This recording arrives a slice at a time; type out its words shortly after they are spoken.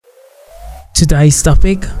Today's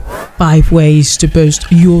topic: 5 ways to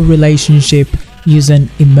boost your relationship using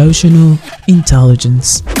emotional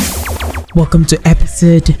intelligence. Welcome to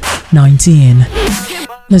episode 19.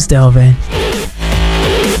 Let's delve in.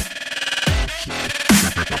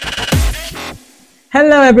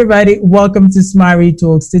 Hello, everybody. Welcome to Smari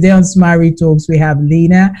Talks. Today on Smari Talks, we have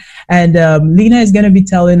Lena. And Lena is going to be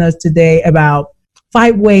telling us today about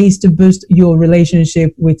 5 ways to boost your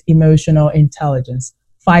relationship with emotional intelligence.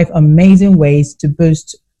 5 amazing ways to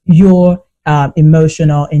boost your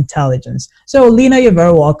emotional intelligence. So, Lena, you're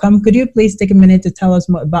very welcome. Could you please take a minute to tell us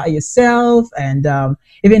more about yourself and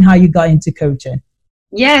even how you got into coaching?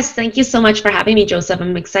 Yes, thank you so much for having me, Joseph.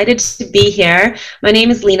 I'm excited to be here. My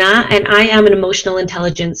name is Lena, and I am an emotional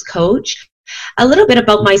intelligence coach. A little bit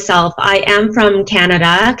about myself. I am from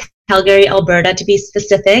Canada, Calgary, Alberta, to be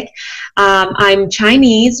specific. I'm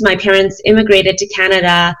Chinese. My parents immigrated to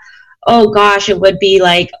Canada. Oh gosh, it would be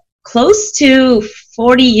like close to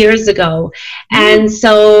 40 years ago. And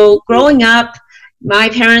so growing up, my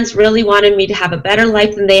parents really wanted me to have a better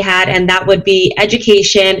life than they had, and that would be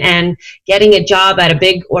education and getting a job at a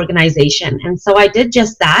big organization. And so I did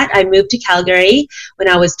just that. I moved to Calgary when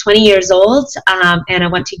I was 20 years old, and I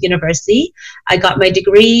went to university. I got my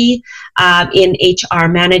degree in HR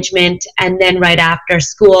management, and then right after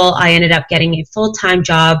school, I ended up getting a full-time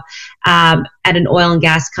job at an oil and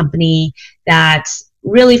gas company that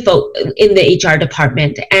really in the HR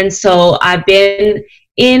department. And so I've been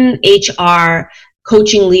in HR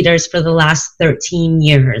coaching leaders for the last 13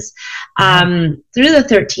 years. Through the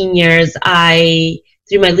 13 years,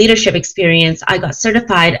 through my leadership experience, I got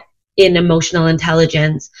certified in emotional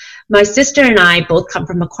intelligence. My sister and I both come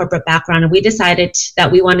from a corporate background, and we decided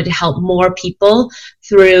that we wanted to help more people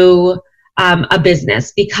through a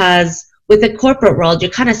business, because with the corporate world,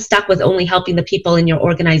 you're kind of stuck with only helping the people in your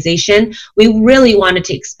organization. We really wanted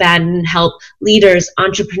to expand and help leaders,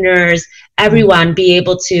 entrepreneurs, everyone be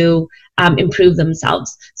able to improve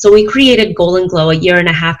themselves. So we created Goal and Glow a year and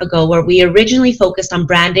a half ago, where we originally focused on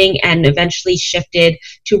branding and eventually shifted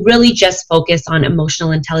to really just focus on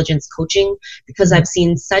emotional intelligence coaching, because I've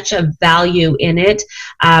seen such a value in it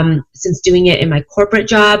since doing it in my corporate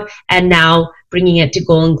job, and now bringing it to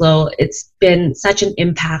Goal and Glow. It's been such an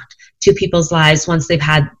impact to people's lives once they've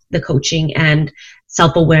had the coaching and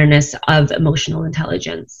self-awareness of emotional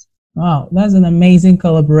intelligence. Wow, that's an amazing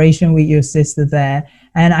collaboration with your sister there.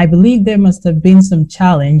 And I believe there must have been some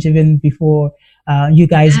challenge even before you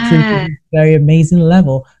guys grew to this very amazing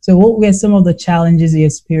level. So what were some of the challenges you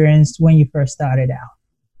experienced when you first started out?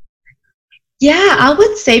 Yeah, I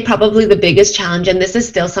would say probably the biggest challenge, and this is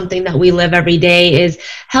still something that we live every day, is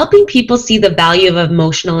helping people see the value of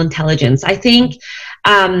emotional intelligence. I think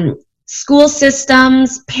school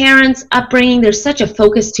systems, parents' upbringing, there's such a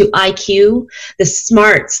focus to IQ, the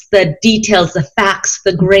smarts, the details, the facts,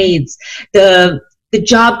 the grades, the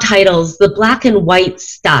job titles, the black and white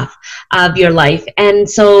stuff of your life. And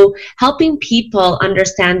so helping people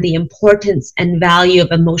understand the importance and value of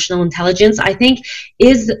emotional intelligence, I think,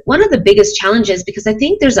 is one of the biggest challenges, because I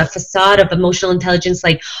think there's a facade of emotional intelligence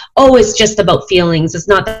like, oh, it's just about feelings. It's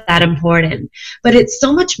not that important. But it's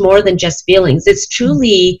so much more than just feelings. It's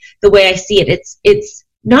truly the way I see it. It's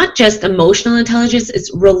not just emotional intelligence,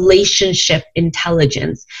 it's relationship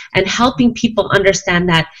intelligence, and helping people understand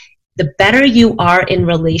that the better you are in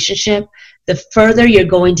relationship, the further you're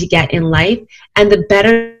going to get in life, and the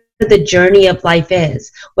better the journey of life is,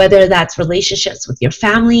 whether that's relationships with your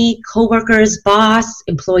family, coworkers, boss,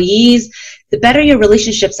 employees. The better your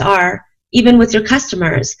relationships are, even with your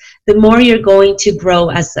customers, the more you're going to grow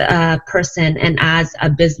as a person and as a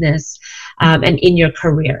business and in your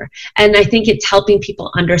career. And I think it's helping people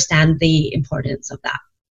understand the importance of that.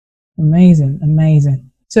 Amazing, amazing.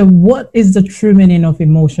 So what is the true meaning of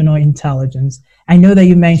emotional intelligence? I know that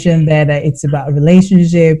you mentioned that it's about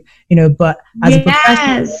relationship, but as a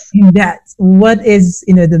professional in that, what is,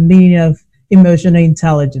 the meaning of emotional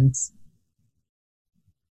intelligence?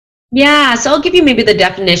 Yeah, so I'll give you maybe the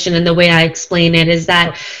definition, and the way I explain it is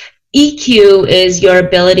that EQ is your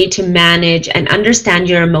ability to manage and understand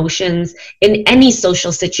your emotions in any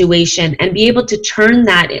social situation and be able to turn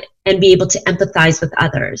that and be able to empathize with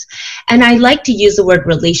others. And I like to use the word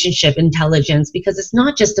relationship intelligence, because it's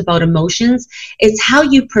not just about emotions, it's how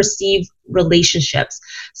you perceive relationships.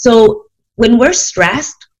 So when we're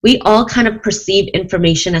stressed, we all kind of perceive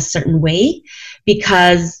information a certain way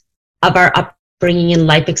because of our upbringing and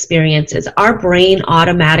life experiences. Our brain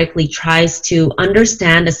automatically tries to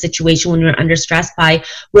understand a situation when we're under stress by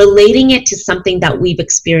relating it to something that we've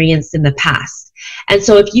experienced in the past. And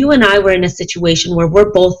so if you and I were in a situation where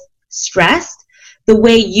we're both stressed, the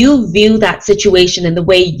way you view that situation and the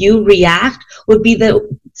way you react would be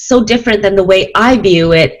so different than the way I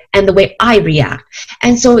view it and the way I react.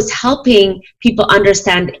 And so it's helping people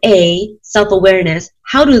understand self-awareness.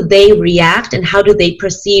 How do they react and how do they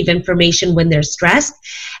perceive information when they're stressed?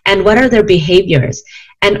 And what are their behaviors?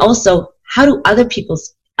 And also, how do other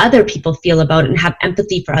people feel about it and have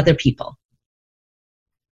empathy for other people?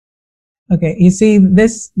 Okay, you see,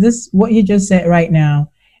 this what you just said right now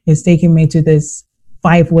is taking me to this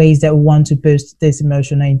 5 ways that we want to boost this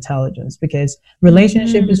emotional intelligence, because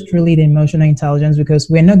relationship is truly the emotional intelligence, because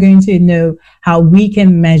we're not going to know how we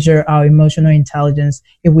can measure our emotional intelligence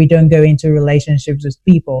if we don't go into relationships with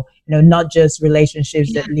people, not just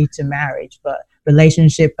relationships that lead to marriage, but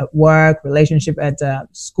relationship at work, relationship at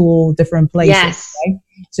school, different places. Yes. Right?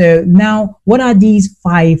 So now, what are these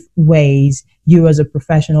 5 ways you as a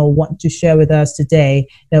professional want to share with us today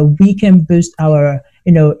that we can boost our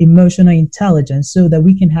emotional intelligence so that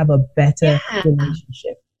we can have a better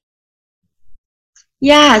relationship?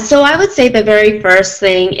 Yeah, so I would say the very first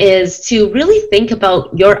thing is to really think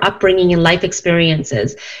about your upbringing and life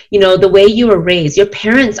experiences. The way you were raised. Your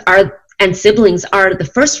parents and siblings are the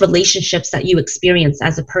first relationships that you experience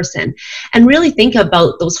as a person. And really think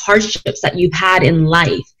about those hardships that you've had in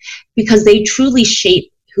life, because they truly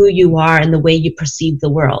shape who you are and the way you perceive the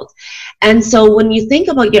world. And so when you think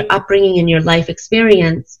about your upbringing and your life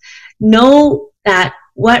experience, know that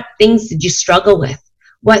what things did you struggle with?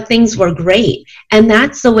 What things were great? And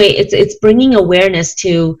that's the way it's bringing awareness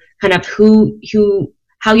to kind of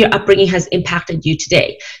how your upbringing has impacted you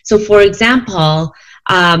today. So for example,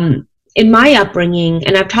 in my upbringing,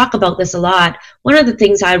 and I've talked about this a lot, one of the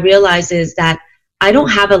things I realize is that I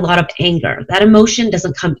don't have a lot of anger. That emotion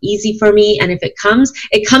doesn't come easy for me. And if it comes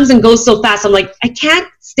and goes so fast. I'm like, I can't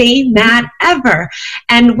stay mad ever.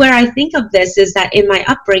 And where I think of this is that in my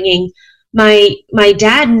upbringing, my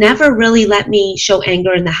dad never really let me show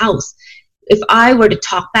anger in the house. If I were to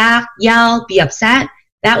talk back, yell, be upset,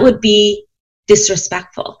 that would be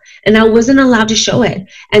disrespectful. And I wasn't allowed to show it.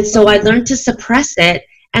 And so I learned to suppress it.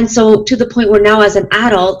 And so to the point where now as an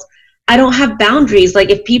adult, I don't have boundaries. Like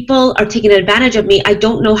if people are taking advantage of me, I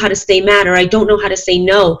don't know how to stay mad, or I don't know how to say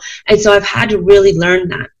no. And so I've had to really learn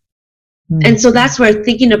that. And so that's where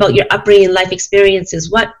thinking about your upbringing and life experiences,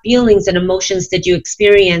 what feelings and emotions did you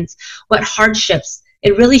experience, what hardships,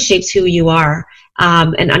 it really shapes who you are,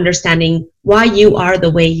 and understanding why you are the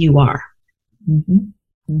way you are.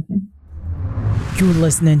 You're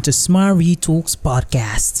listening to Smari Talks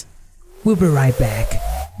podcast. We'll be right back.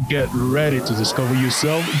 Get ready to discover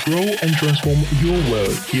yourself, grow, and transform your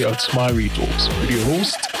world here at Smari Talks with your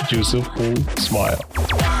host, Joseph Paul Smile.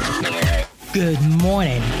 Good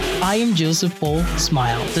morning. I am Joseph Paul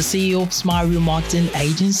Smile, the CEO of Smile Marketing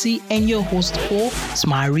Agency and your host for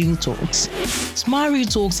Smile Talks. Smile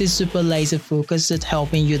Talks is super laser focused at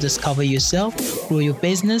helping you discover yourself, grow your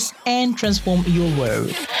business, and transform your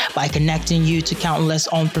world by connecting you to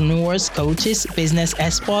countless entrepreneurs, coaches, business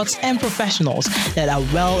experts, and professionals that are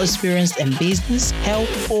well experienced in business,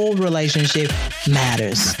 health, or relationship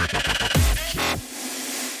matters.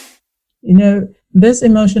 This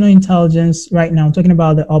emotional intelligence right now, talking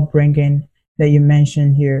about the upbringing that you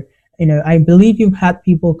mentioned here, I believe you've had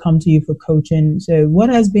people come to you for coaching. So what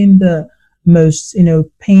has been the most,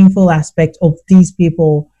 painful aspect of these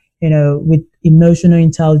people, with emotional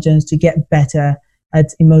intelligence to get better at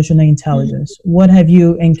emotional intelligence? What have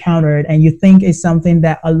you encountered and you think is something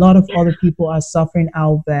that a lot of other people are suffering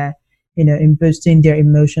out there, in boosting their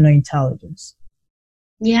emotional intelligence?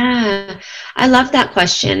 Yeah, I love that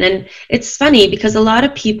question. And it's funny because a lot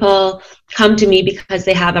of people come to me because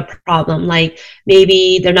they have a problem, like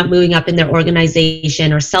maybe they're not moving up in their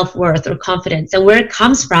organization, or self-worth or confidence. And where it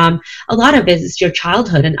comes from, a lot of it is your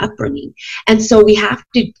childhood and upbringing. And so we have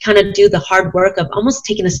to kind of do the hard work of almost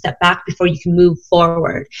taking a step back before you can move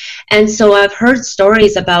forward. And so I've heard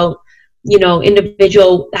stories about,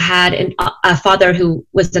 individual had a father who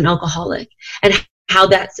was an alcoholic, and how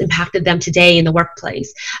that's impacted them today in the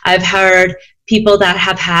workplace. I've heard people that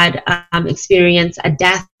have had experience a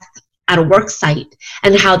death at a work site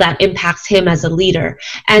and how that impacts him as a leader.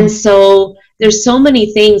 And so there's so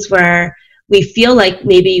many things where we feel like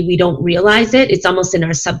maybe we don't realize it. It's almost in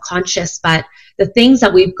our subconscious, but the things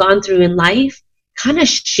that we've gone through in life kind of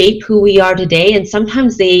shape who we are today. And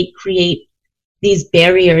sometimes they create these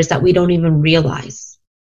barriers that we don't even realize.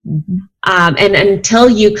 And until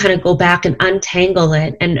you kind of go back and untangle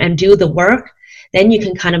it and do the work, then you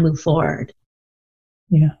can kind of move forward.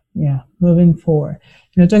 Yeah. Moving forward.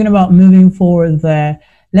 Talking about moving forward there,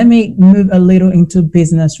 let me move a little into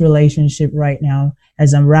business relationship right now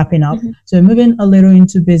as I'm wrapping up. So moving a little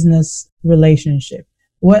into business relationship?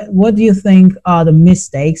 What do you think are the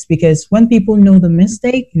mistakes? Because when people know the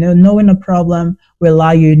mistake, knowing a problem will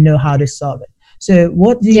allow you to know how to solve it. So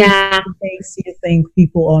what do you Yeah. mistakes do you think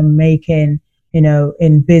people are making,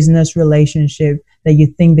 in business relationship that you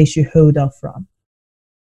think they should hold off from?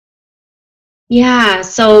 Yeah.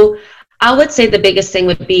 So I would say the biggest thing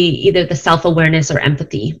would be either the self-awareness or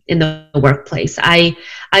empathy in the workplace. I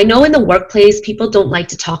know in the workplace people don't like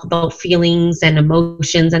to talk about feelings and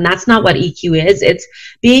emotions, and that's not what EQ is. It's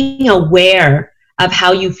being aware of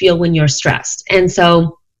how you feel when you're stressed. And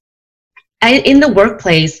so in the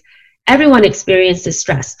workplace, everyone experiences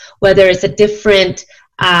stress, whether it's a different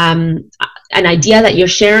an idea that you're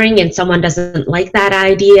sharing and someone doesn't like that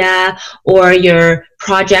idea, or your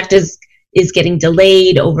project is getting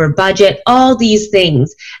delayed over budget, all these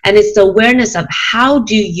things. And it's the awareness of how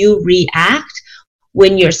do you react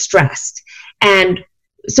when you're stressed. And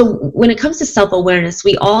so when it comes to self-awareness,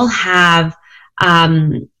 we all have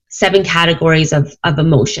 7 categories of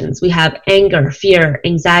emotions. We have anger, fear,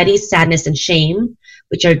 anxiety, sadness, and shame,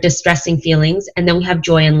 which are distressing feelings. And then we have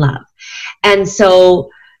joy and love. And so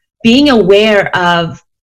being aware of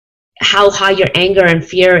how high your anger and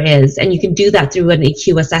fear is, and you can do that through an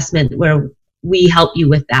EQ assessment where we help you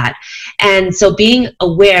with that. And so being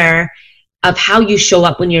aware of how you show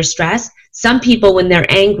up when you're stressed. Some people, when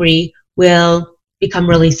they're angry, will become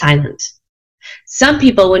really silent. Some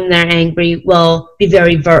people, when they're angry, will be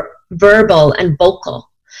very verbal and vocal.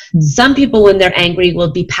 Some people, when they're angry,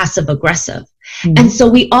 will be passive aggressive. And so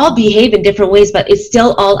we all behave in different ways, but it's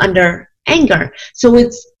still all under anger. So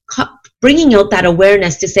it's bringing out that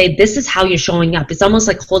awareness to say, this is how you're showing up. It's almost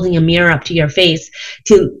like holding a mirror up to your face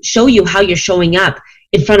to show you how you're showing up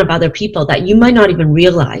in front of other people that you might not even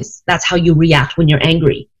realize that's how you react when you're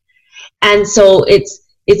angry. And so it's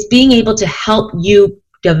being able to help you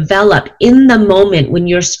develop in the moment when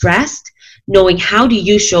you're stressed, knowing how do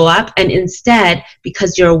you show up, and instead,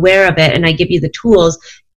 because you're aware of it and I give you the tools,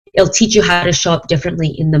 it'll teach you how to show up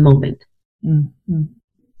differently in the moment. Mm-hmm.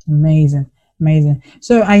 Amazing.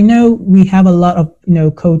 So I know we have a lot of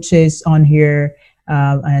coaches on here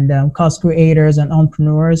and course creators and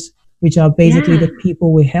entrepreneurs, which are basically the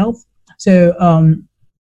people we help. So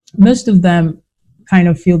most of them kind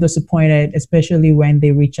of feel disappointed, especially when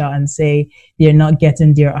they reach out and say they're not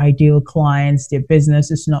getting their ideal clients, their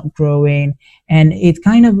business is not growing, and it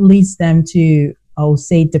kind of leads them to, I'll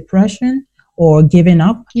say, depression or giving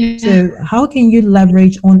up. Yeah. So how can you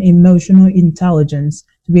leverage on emotional intelligence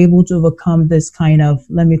to be able to overcome this kind of,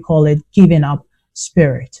 let me call it, giving up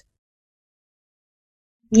spirit?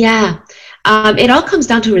 Yeah, it all comes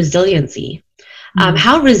down to resiliency.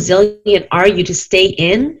 How resilient are you to stay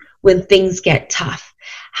in when things get tough?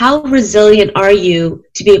 How resilient are you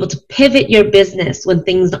to be able to pivot your business when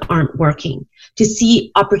things aren't working, to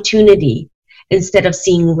see opportunity instead of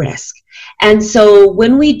seeing risk? And so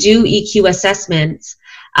when we do EQ assessments,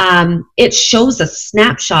 it shows a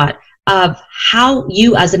snapshot of how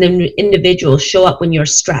you as an individual show up when you're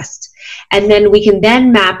stressed. And then we can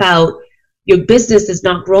then map out your business is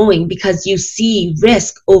not growing because you see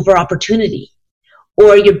risk over opportunity,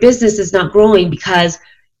 or your business is not growing because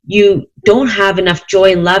you don't have enough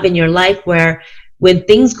joy and love in your life, where when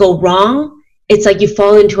things go wrong, it's like you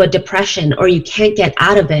fall into a depression or you can't get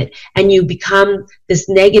out of it, and you become this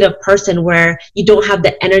negative person where you don't have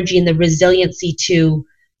the energy and the resiliency to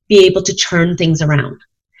be able to turn things around.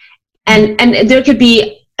 And there could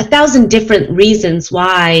be 1,000 different reasons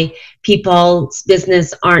why people's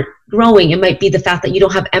business aren't growing. It might be the fact that you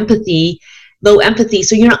don't have empathy, low empathy,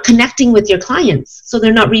 so you're not connecting with your clients, so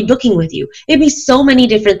they're not rebooking with you. It'd be so many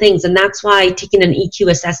different things, and that's why taking an EQ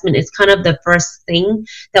assessment is kind of the first thing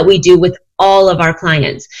that we do with all of our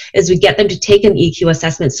clients, is we get them to take an EQ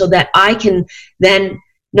assessment so that I can then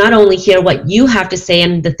not only hear what you have to say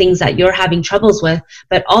and the things that you're having troubles with,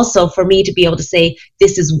 but also for me to be able to say,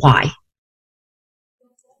 this is why.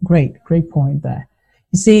 Great point there.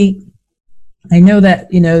 You see, I know that,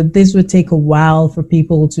 this would take a while for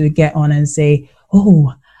people to get on and say,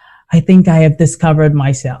 oh, I think I have discovered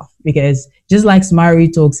myself, because just like Smiley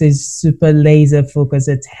Talks is super laser focused,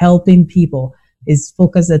 it's helping people. It's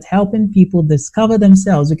focused at helping people discover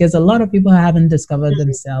themselves, because a lot of people haven't discovered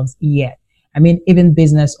themselves yet. I mean, even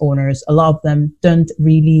business owners, a lot of them don't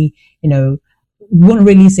really, won't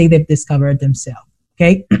really say they've discovered themselves.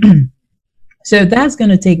 Okay. So that's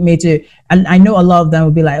going to take me to, and I know a lot of them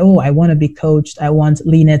will be like, oh, I want to be coached. I want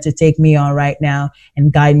Lena to take me on right now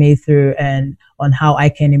and guide me through and on how I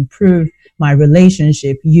can improve my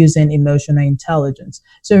relationship using emotional intelligence.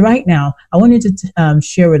 So right now, I want you to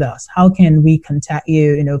share with us, how can we contact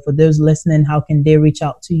you? For those listening, how can they reach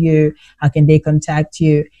out to you? How can they contact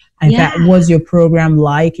you? In fact, what's your program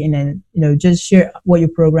like? And then, just share what your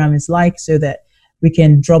program is like so that we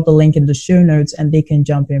can drop the link in the show notes and they can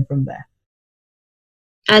jump in from there.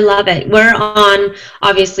 I love it. We're on,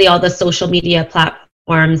 obviously, all the social media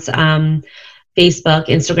platforms, Facebook,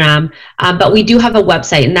 Instagram, but we do have a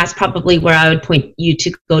website, and that's probably where I would point you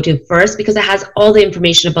to go to first, because it has all the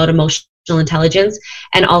information about emotional intelligence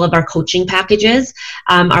and all of our coaching packages.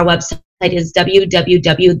 Our website is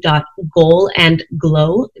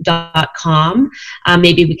www.goalandglow.com.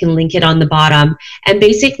 Maybe we can link it on the bottom. And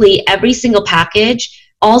basically, every single package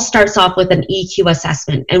all starts off with an EQ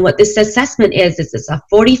assessment. And what this assessment is it's a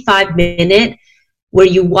 45-minute where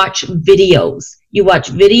you watch videos. You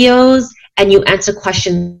watch videos and you answer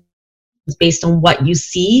questions based on what you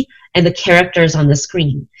see and the characters on the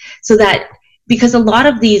screen. So that, because a lot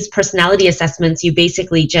of these personality assessments, you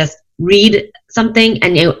basically just read something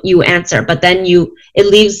and you answer, but then it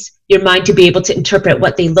leaves your mind to be able to interpret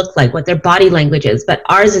what they look like, what their body language is. But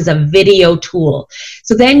ours is a video tool.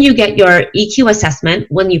 So then you get your EQ assessment.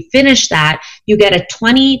 When you finish that, you get a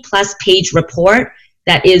 20+ page report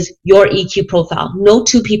that is your EQ profile. No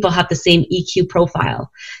two people have the same EQ profile.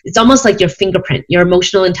 It's almost like your fingerprint, your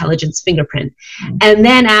emotional intelligence fingerprint. And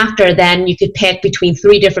then then you could pick between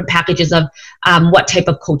 3 different packages of what type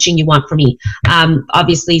of coaching you want from me.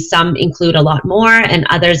 Obviously, some include a lot more, and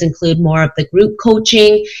others include more of the group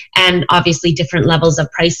coaching, and obviously different levels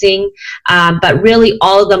of pricing. But really,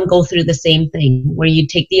 all of them go through the same thing, where you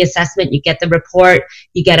take the assessment, you get the report,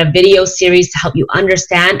 you get a video series to help you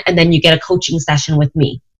understand, and then you get a coaching session with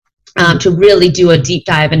me to really do a deep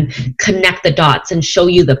dive and connect the dots and show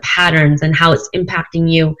you the patterns and how it's impacting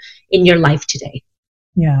you in your life today.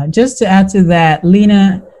 Yeah, just to add to that,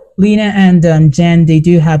 Lena and Jen, they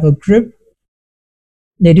do have a group.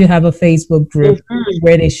 They do have a Facebook group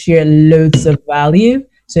where they share loads of value.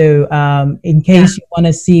 So in case you want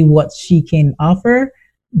to see what she can offer,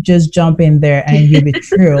 just jump in there and you'll be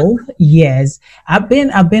thrilled. Yes, I've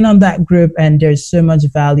been on that group, and there's so much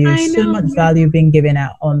value, being given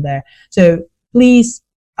out on there. So please,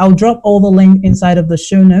 I'll drop all the link inside of the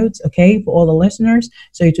show notes, okay, for all the listeners.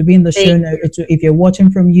 So it will be in the show notes. If you're watching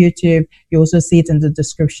from YouTube, you also see it in the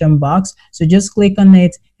description box. So just click on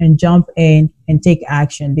it and jump in and take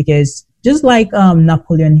action, because just like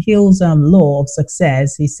Napoleon Hill's law of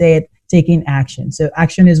success, he said, taking action. So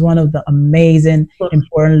action is one of the amazing,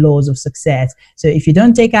 important laws of success. So if you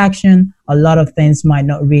don't take action, a lot of things might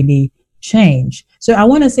not really change. So I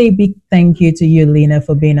want to say a big thank you to you, Lena,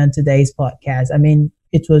 for being on today's podcast. I mean,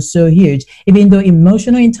 it was so huge, even though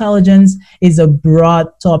emotional intelligence is a broad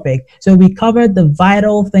topic. So we covered the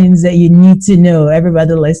vital things that you need to know.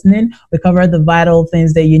 Everybody listening, we covered the vital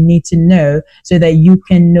things that you need to know so that you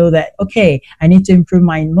can know that, okay, I need to improve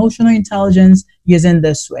my emotional intelligence using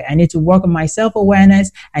this way. I need to work on my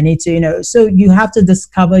self-awareness. I need to, so you have to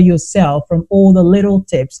discover yourself from all the little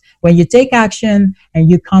tips. When you take action and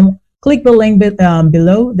you click the link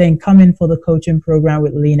below, then come in for the coaching program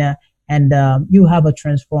with Lena, and you have a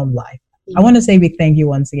transformed life. I want to say a big thank you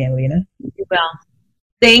once again, Lena. You will.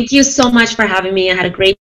 Thank you so much for having me. I had a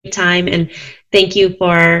great time, and thank you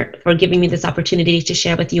for giving me this opportunity to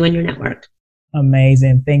share with you and your network.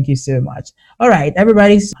 Amazing. Thank you so much. All right,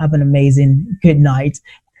 everybody, have an amazing good night.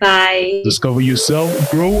 Bye. Discover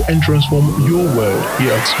yourself, grow, and transform your world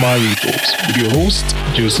here at Smiley Talks with your host,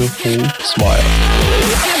 Joseph Paul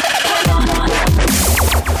Smile.